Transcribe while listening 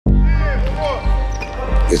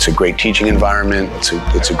It's a great teaching environment.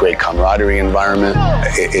 It's a great camaraderie environment.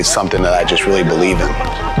 It's something that I just really believe in.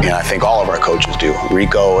 And I think all of our coaches do.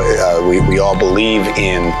 Rico, we all believe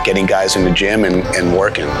in getting guys in the gym and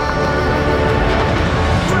working.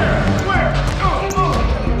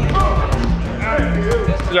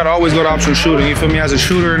 You gotta always go to optional shooting. You feel me? As a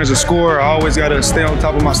shooter and as a scorer, I always gotta stay on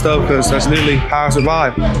top of my stuff because that's literally how I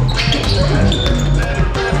survive.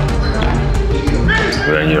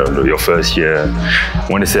 When your first year,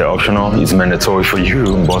 when they say optional, it's mandatory for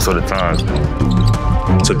you most of the time.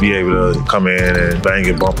 To be able to come in and bang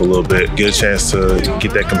and bump a little bit, get a chance to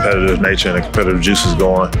get that competitive nature and the competitive juices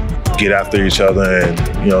going, get after each other,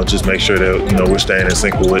 and just make sure that we're staying in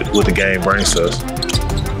sync with what the game brings to us.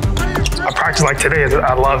 A practice like today,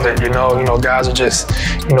 I love it. Guys are just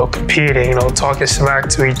competing, talking smack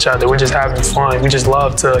to each other. We're just having fun. We just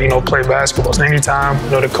love to play basketball. So anytime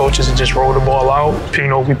the coaches just roll the ball out,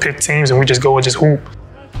 we pick teams and we just go and just hoop.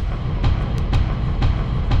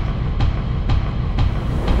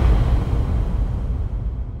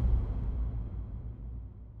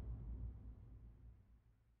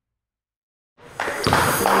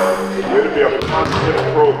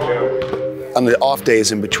 On the off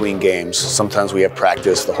days in between games, sometimes we have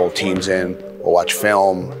practice, the whole team's in, we'll watch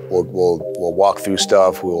film, we'll walk through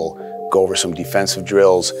stuff, we'll go over some defensive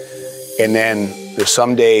drills. And then there's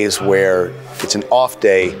some days where it's an off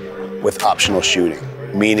day with optional shooting,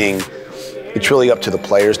 meaning it's really up to the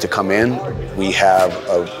players to come in. We have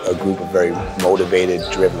a group of very motivated,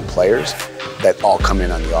 driven players that all come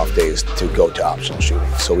in on the off days to go to optional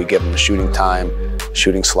shooting. So we give them a shooting time,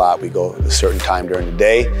 shooting slot. We go at a certain time during the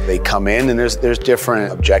day. They come in and there's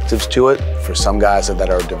different objectives to it. For some guys that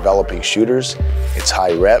are developing shooters, it's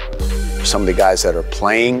high rep. For some of the guys that are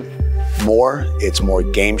playing more, it's more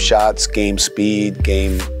game shots, game speed,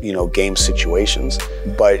 game situations.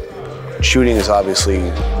 But shooting is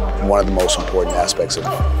obviously one of the most important aspects of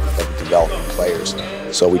developing players.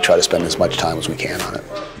 So we try to spend as much time as we can on it.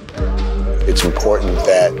 It's important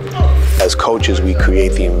that as coaches, we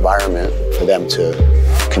create the environment for them to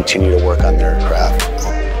continue to work on their craft.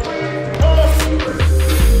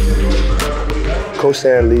 Coach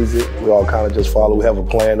Stan leads it. We all kind of just follow. We have a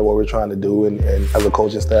plan to what we're trying to do and as a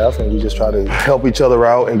coaching staff, and we just try to help each other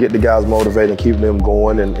out and get the guys motivated and keep them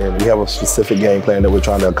going. And we have a specific game plan that we're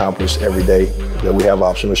trying to accomplish every day. That we have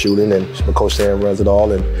optional shooting, and Coach Stan runs it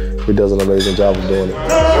all, and he does an amazing job of doing it.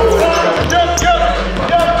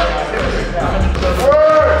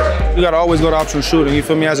 You gotta always go to optional shooting. You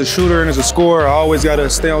feel me? As a shooter and as a scorer, I always gotta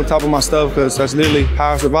stay on top of my stuff because that's literally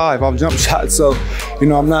how I survive off jump shots. So,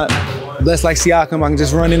 I'm not blessed like Siakam. I can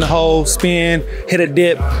just run in the hole, spin, hit a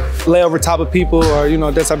dip, lay over top of people, or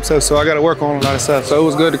that type of stuff. So I gotta work on a lot of stuff. So it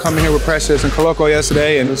was good to come in here with Precious and Koloko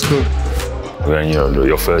yesterday, and it was cool. When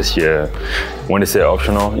your first year, when they say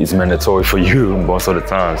optional, it's mandatory for you most of the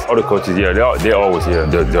times. All the coaches, they're always here.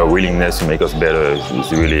 Their willingness to make us better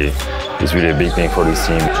is really a big thing for this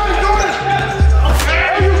team.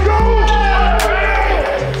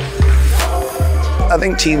 I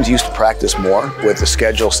think teams used to practice more with the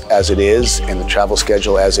schedule as it is and the travel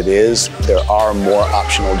schedule as it is. There are more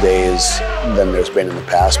optional days than there's been in the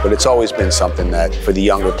past, but it's always been something that for the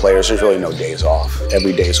younger players, there's really no days off.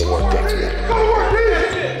 Every day is a work day for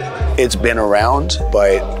them. It's been around,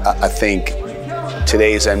 but I think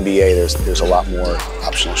today's NBA, there's a lot more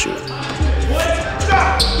optional shooting.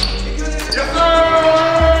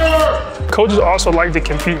 Coaches also like to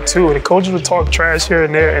compete too. The coaches would talk trash here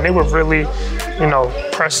and there, and they would really,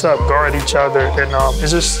 press up, guard each other, and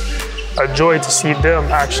it's just a joy to see them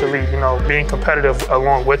actually, being competitive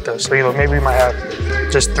along with us. So, maybe we might have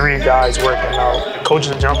just 3 guys working out. The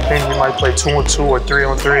coaches jump in, we might play 2-on-2 or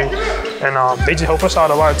 3-on-3, and they just help us out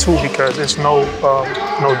a lot too because it's no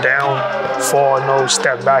downfall, no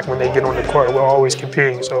step back when they get on the court. We're always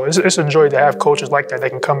competing, so it's a joy to have coaches like that. They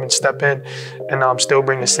can come and step in and still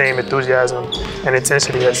bring the same enthusiasm and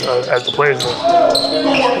intensity as the players do.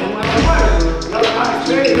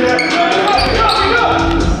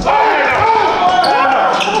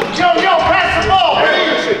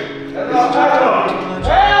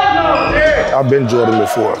 I've been Jordan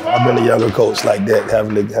before. I've been a younger coach like that,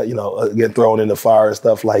 having to get thrown in the fire and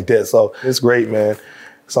stuff like that. So it's great, man.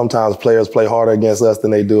 Sometimes players play harder against us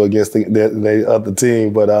than they do against the other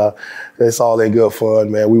team, but it's all in good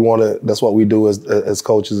fun, man. That's what we do as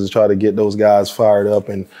coaches, is try to get those guys fired up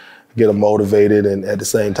and get them motivated, and at the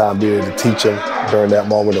same time be able to teach them during that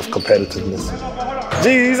moment of competitiveness.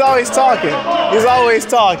 Gee, he's always talking. He's always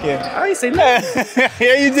talking. I ain't say nothing.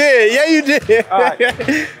 Yeah, you did. Yeah, you did. All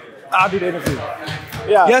right. I'll do the interview.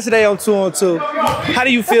 Yeah. Yesterday on 2-on-2, how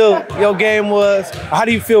do you feel your game was? How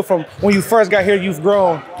do you feel from when you first got here, you've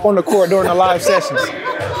grown on the court during the live sessions?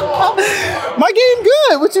 My game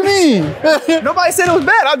good. What you mean? Nobody said it was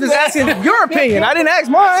bad. I'm just asking your opinion. I didn't ask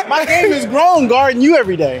mine. My game is grown guarding you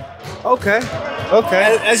every day. Okay.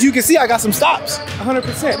 Okay. As you can see, I got some stops.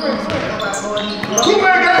 100%.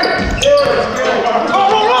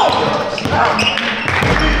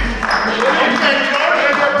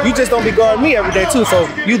 You just don't be guarding me every day too, so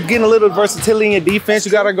you getting a little versatility in your defense.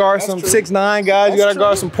 You gotta guard some 6'9" guys. You gotta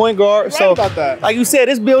guard some point guards. So, about that. like you said,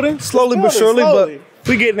 it's building slowly but surely, but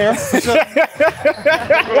we getting there.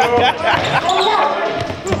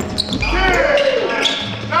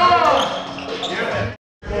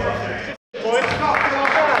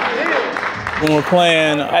 When we're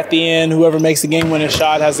playing, at the end, whoever makes the game-winning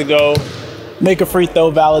shot has to go make a free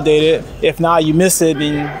throw, validate it. If not, you miss it,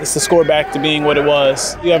 and it's the score back to being what it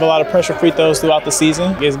was. You have a lot of pressure free throws throughout the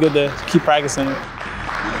season. It's good to keep practicing it.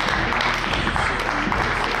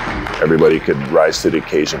 Everybody could rise to the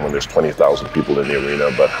occasion when there's 20,000 people in the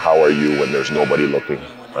arena, but how are you when there's nobody looking?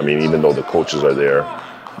 I mean, even though the coaches are there,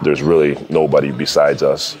 there's really nobody besides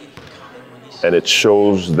us. And it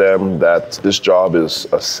shows them that this job is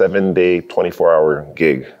a 7-day, 24-hour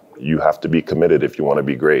gig. You have to be committed if you want to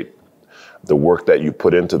be great. The work that you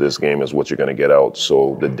put into this game is what you're going to get out.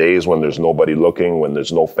 So the days when there's nobody looking, when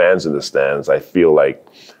there's no fans in the stands, I feel like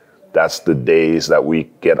that's the days that we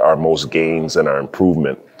get our most gains and our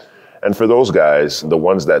improvement. And for those guys, the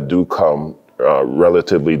ones that do come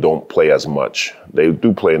relatively don't play as much. They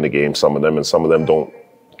do play in the game, some of them, and some of them don't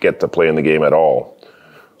get to play in the game at all.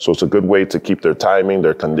 So it's a good way to keep their timing,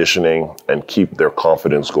 their conditioning, and keep their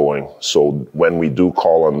confidence going. So when we do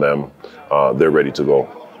call on them, they're ready to go.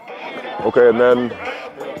 Okay, and then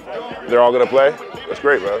they're all gonna play? That's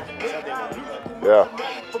great, man. Yeah.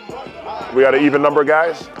 We got an even number of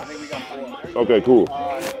guys? Okay, cool.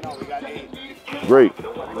 Great.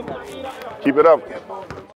 Keep it up.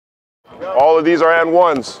 All of these are and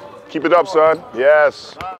ones. Keep it up, son.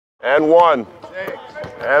 Yes. And one.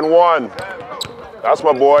 And one. That's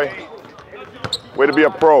my boy. Way to be a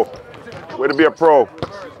pro. Way to be a pro.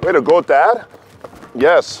 Way to go, Thad.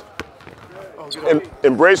 Yes.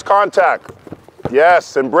 Embrace contact.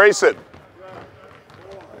 Yes, embrace it.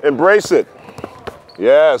 Embrace it.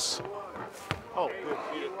 Yes.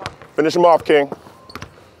 Finish him off, King.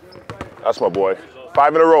 That's my boy.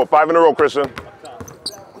 5 in a row, 5 in a row, Christian.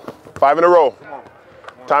 5 in a row.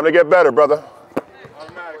 Time to get better, brother.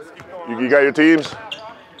 You got your teams?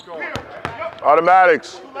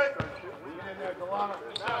 Automatics.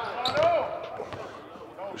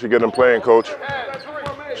 We should get them playing, coach.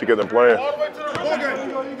 We should get them playing.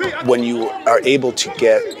 When you are able to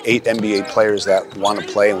get 8 NBA players that want to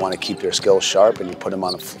play and want to keep their skills sharp, and you put them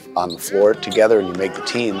on the floor together and you make the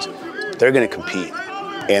teams, they're going to compete.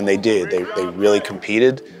 And they did. They really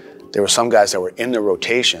competed. There were some guys that were in the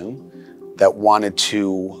rotation that wanted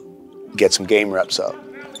to get some game reps up.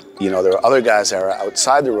 You know, there are other guys that are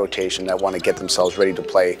outside the rotation that want to get themselves ready to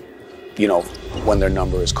play, you know, when their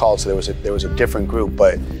number is called. So there was a different group,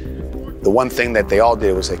 but the one thing that they all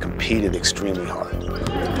did was they competed extremely hard.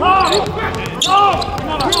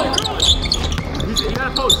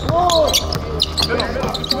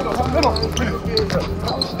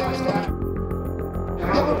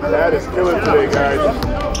 That is killing today, guys.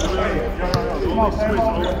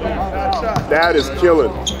 That is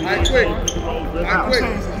killing.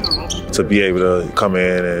 To be able to come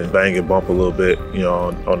in and bang and bump a little bit, you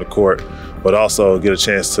know, on the court, but also get a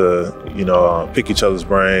chance to, you know, pick each other's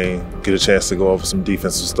brain, get a chance to go over some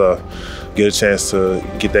defensive stuff, get a chance to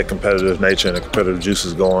get that competitive nature and the competitive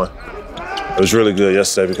juices going. It was really good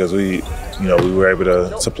yesterday because we were able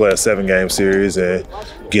to play a 7-game series and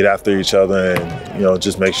get after each other and, you know,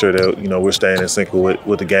 just make sure that, you know, we're staying in sync with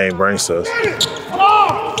what the game brings to us.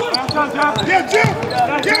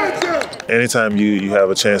 Anytime you have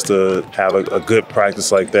a chance to have a good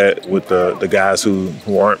practice like that with the guys who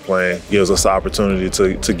aren't playing, gives us the opportunity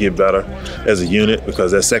to get better as a unit,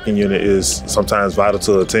 because that second unit is sometimes vital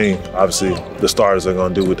to a team. Obviously, the starters are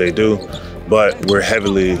going to do what they do, but we're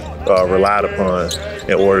heavily relied upon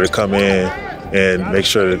in order to come in and make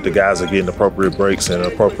sure that the guys are getting appropriate breaks and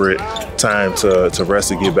appropriate time to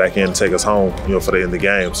rest and get back in and take us home, you know, for the end of the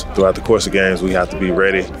games. Throughout the course of games, we have to be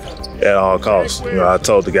ready at all costs. You know, I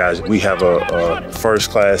told the guys we have a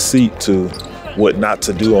first-class seat to what not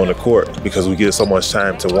to do on the court because we get so much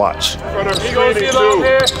time to watch.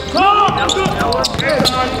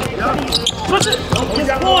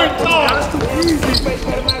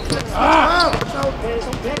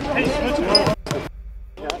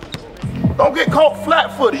 Don't get caught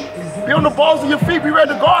flat-footed. Get on the balls of your feet. Be ready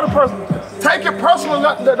to guard a person. Take it personal and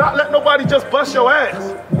not let nobody just bust your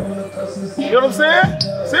ass. You know what I'm saying?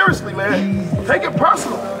 Seriously, man. Take it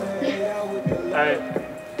personal. Hey,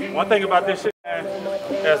 one thing about this shit, man,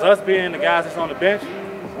 as us being the guys that's on the bench,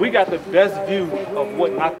 we got the best view of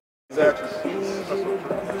what not to do. You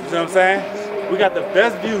know what I'm saying? We got the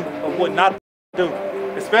best view of what not to do,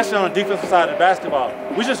 especially on the defensive side of the basketball.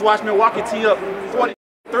 We just watched Milwaukee tee up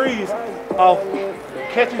 43s of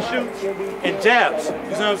catch and shoots and jabs. You know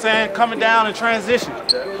what I'm saying? Coming down in transition.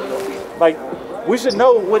 Like, we should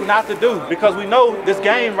know what not to do because we know this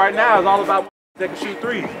game right now is all about that can shoot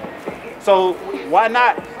threes. So why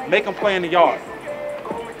not make them play in the yard?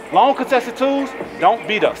 Long contested twos don't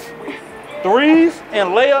beat us. Threes and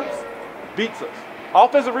layups beats us.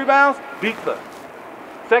 Offensive rebounds beats us.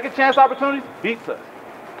 Second chance opportunities beats us.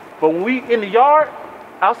 But when we in the yard,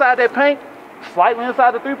 outside that paint, slightly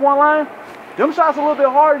inside the three-point line, them shots a little bit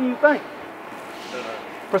harder than you think.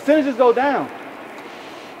 Percentages go down.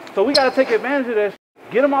 So we got to take advantage of that.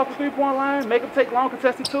 Get them off the three-point line, make them take long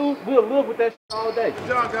contested twos. We'll live with that all day. Good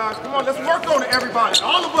job, guys. Come on, let's work on it, everybody.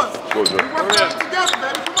 All of us. We work on it together,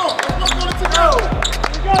 baby. Come on, let's work on it together.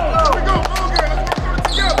 Here we go. Okay, let's work on it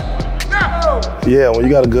together. Now. Yeah, when you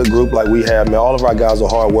got a good group like we have, man, all of our guys are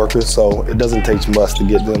hard workers, so it doesn't take much to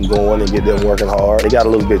get them going and get them working hard. They got a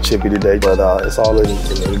little bit chippy today, but it's all in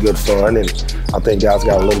good fun, and I think guys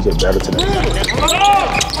got a little bit better today.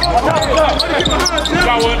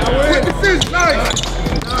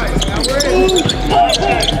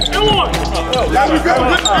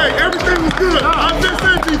 Everything was good. I'm just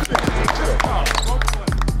saying defense.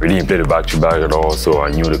 We didn't play the back-to-back at all, so I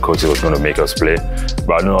knew the coach was going to make us play.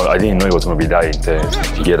 But I didn't know it was going to be that intense.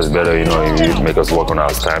 He get us better, you know, he make us work on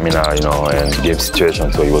our stamina, you know, and game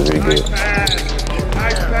situation, so he was really good.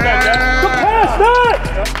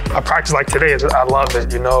 I practice like today. I love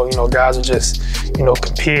it. You know, guys are just,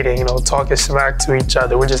 competing. You know, talking smack to each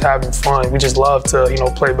other. We're just having fun. We just love to,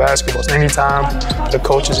 play basketball. So anytime the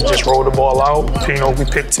coaches just roll the ball out, we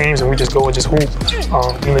pick teams and we just go and just hoop.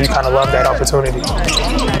 You kind of love that opportunity.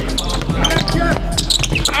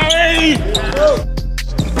 Hey!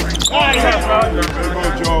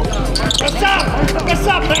 What's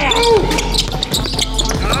up, man?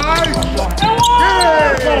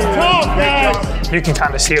 You can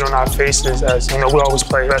kind of see it on our faces as, we always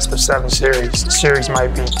play best of 7 series. The series might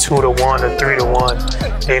be 2-1 or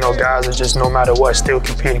 3-1. Guys are just, no matter what, still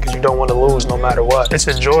competing because you don't want to lose no matter what. It's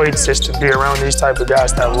a joy just to be around these type of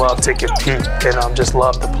guys that love to compete and just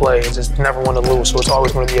love to play and just never want to lose. So it's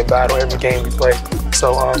always going to be a battle every game we play.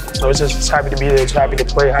 So it's just happy to be there, just happy to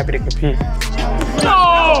play, happy to compete.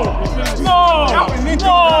 No! He's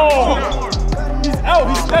out.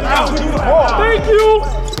 He stepped out. Thank you.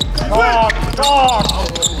 God.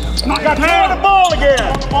 I got to the ball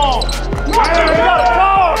again. We got a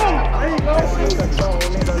call.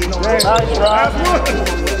 Nice drive.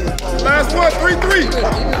 Last one, 3-3.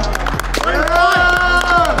 Way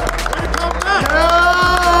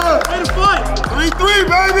to fight. 3-3,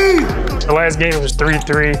 baby. The last game was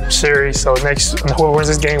 3-3 series, so whoever wins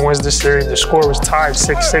this game wins this series. The score was tied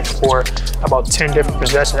 6-6 for about 10 different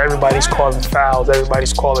possessions. Everybody's calling fouls,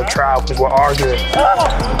 everybody's calling trial because we're arguing.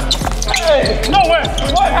 Hey, no way!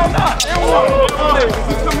 What? How not?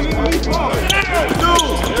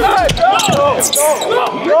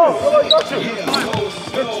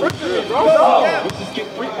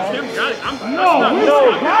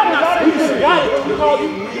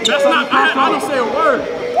 That's not, I don't say a word.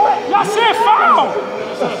 Y'all said foul!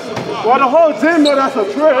 Well, the whole team know that's a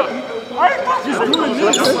trip. Just doing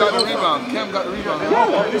this. Cam got the rebound.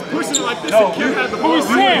 Yeah, just pushing it like this. No, Kim had the ball. We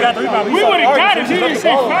would have got it. He didn't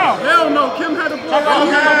say foul. Hell no, Kim had the ball.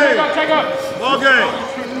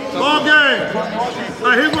 Ball game. All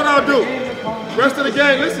right, here's what I'll do. Rest of the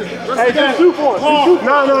game, listen. Hey, just shoot for us. No,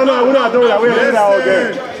 we're not doing that. We're going to do that all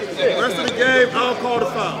game. Rest of the game, I'll call the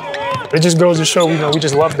foul. It just goes to show, we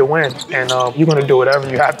just love to win, and you're going to do whatever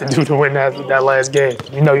you have to do to win that last game.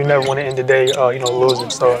 You never want to end the day, losing.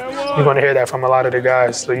 So you're going to hear that from a lot of the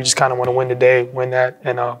guys. So you just kind of want to win the day, win that,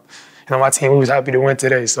 and my team, we was happy to win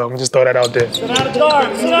today. So I'm going to just throw that out there. Sit out of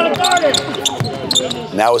guard. Sit out of guard.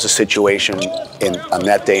 And that was a situation on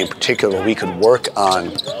that day in particular where we could work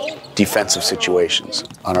on defensive situations,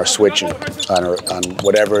 on our switching, on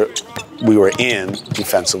whatever we were in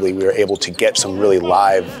defensively. We were able to get some really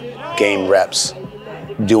live game reps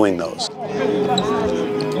doing those.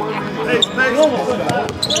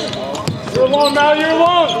 You're alone now, you're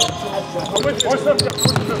alone.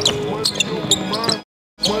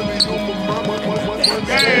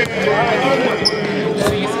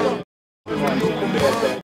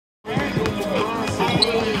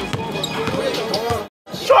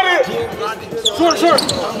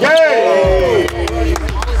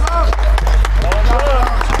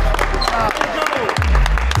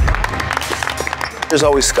 There's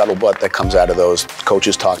always scuttlebutt that comes out of those.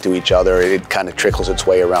 Coaches talk to each other. It kind of trickles its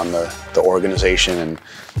way around the organization, and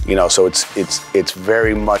you know, so it's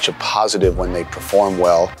very much a positive when they perform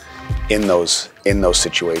well in those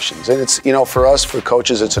situations. And it's, you know, for us, for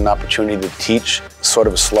coaches, it's an opportunity to teach sort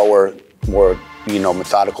of a slower, more, you know,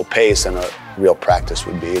 methodical pace than a real practice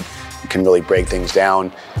would be. You can really break things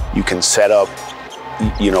down. You can set up,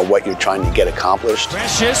 you know, what you're trying to get accomplished.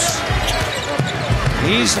 Precious,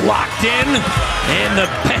 he's locked in, and the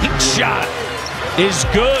bank shot is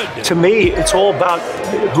good. To me, it's all about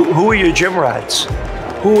who are your gym rats?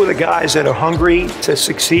 Who are the guys that are hungry to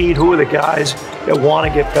succeed? Who are the guys that want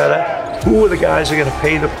to get better? Who are the guys that are going to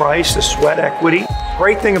pay the price, the sweat equity?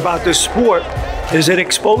 Great thing about this sport is it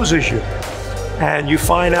exposes you. And you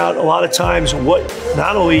find out a lot of times what,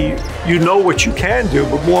 not only you know what you can do,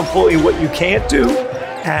 but more importantly, what you can't do,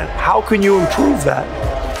 and how can you improve that?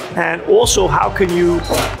 And also, how can you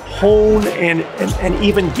hone and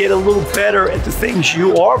even get a little better at the things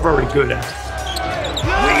you are very good at?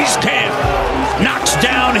 Wieskamp knocks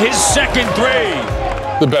down his second three.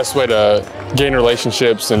 The best way to gain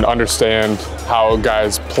relationships and understand how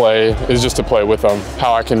guys play is just to play with them.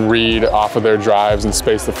 How I can read off of their drives and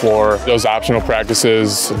space the floor. Those optional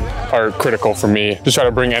practices are critical for me. Just try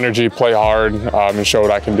to bring energy, play hard, and show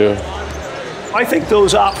what I can do. I think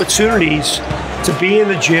those opportunities to be in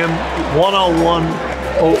the gym, one-on-one,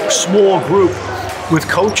 or small group with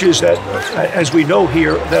coaches that, as we know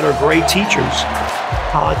here, that are great teachers,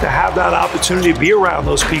 to have that opportunity to be around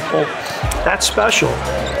those people, that's special,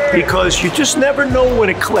 because you just never know when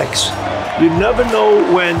it clicks. You never know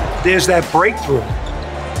when there's that breakthrough.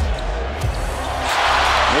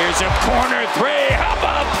 Here's a corner three. How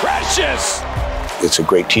about Precious? It's a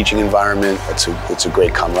great teaching environment. It's a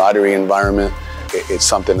great camaraderie environment. It's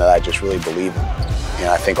something that I just really believe in. And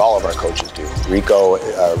I think all of our coaches do. Rico,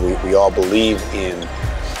 we all believe in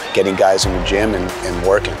getting guys in the gym and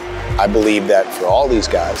working. I believe that for all these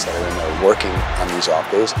guys that are in there working on these off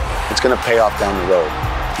days, it's going to pay off down the road.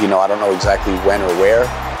 You know, I don't know exactly when or where,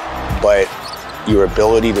 but your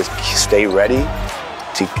ability to stay ready,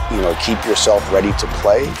 to, you know, keep yourself ready to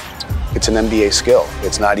play, it's an NBA skill.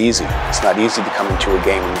 It's not easy. It's not easy to come into a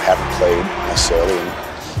game when you haven't played necessarily.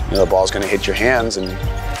 And, you know, the ball's going to hit your hands, and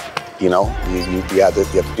you know, you have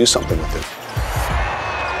to do something with it.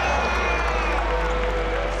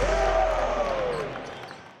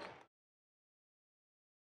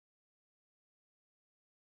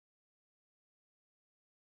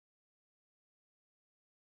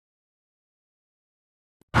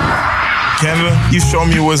 Canada, you show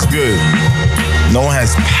me what's good. No one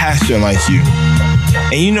has passion like you.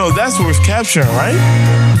 And you know that's worth capturing, right?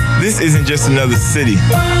 This isn't just another city.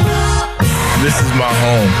 This is my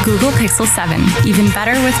home. Google Pixel 7, even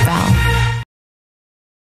better with Bell.